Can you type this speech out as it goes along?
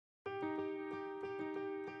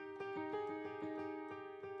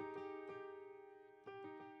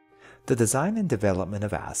The design and development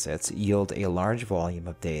of assets yield a large volume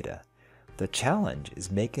of data. The challenge is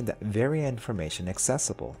making that very information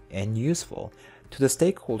accessible and useful to the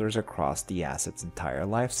stakeholders across the asset's entire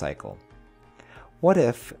lifecycle. What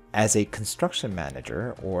if, as a construction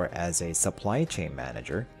manager or as a supply chain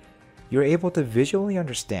manager, you're able to visually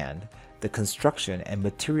understand the construction and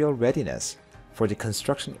material readiness for the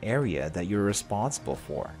construction area that you're responsible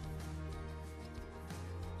for?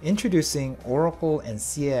 Introducing Oracle and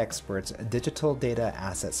CAXperts Digital Data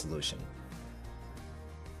Asset Solution.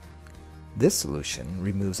 This solution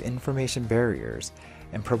removes information barriers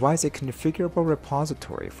and provides a configurable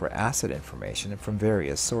repository for asset information from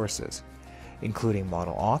various sources, including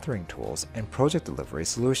model authoring tools and project delivery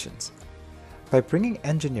solutions. By bringing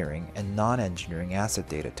engineering and non-engineering asset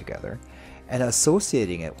data together and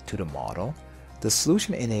associating it to the model, the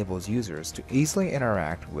solution enables users to easily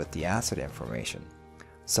interact with the asset information,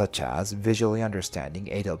 such as visually understanding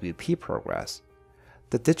AWP progress.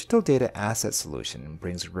 The Digital Data Asset Solution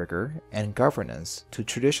brings rigor and governance to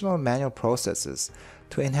traditional manual processes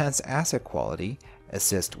to enhance asset quality,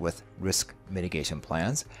 assist with risk mitigation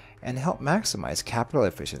plans, and help maximize capital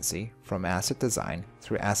efficiency from asset design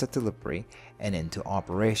through asset delivery and into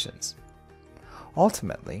operations.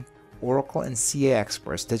 Ultimately, Oracle and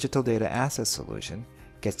CAXperts Digital Data Asset Solution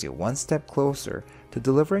gets you one step closer to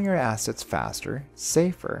delivering your assets faster,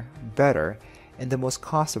 safer, better, and the most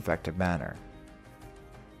cost-effective manner.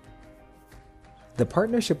 The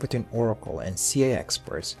partnership between Oracle and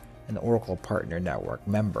CAXperts, an Oracle Partner Network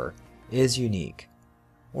member, is unique.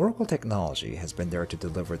 Oracle technology has been there to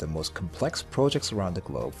deliver the most complex projects around the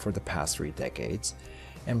globe for the past 3 decades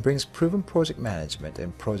and brings proven project management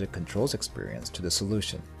and project controls experience to the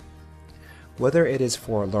solution. Whether it is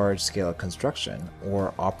for large-scale construction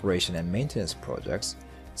or operation and maintenance projects,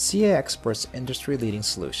 CAXperts' industry-leading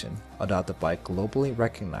solution, adopted by globally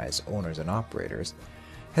recognized owners and operators,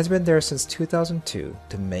 has been there since 2002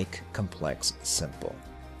 to make complex simple.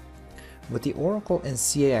 With the Oracle and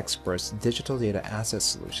CAXperts Digital Data Asset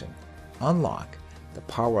Solution, unlock the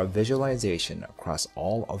power of visualization across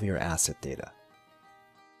all of your asset data.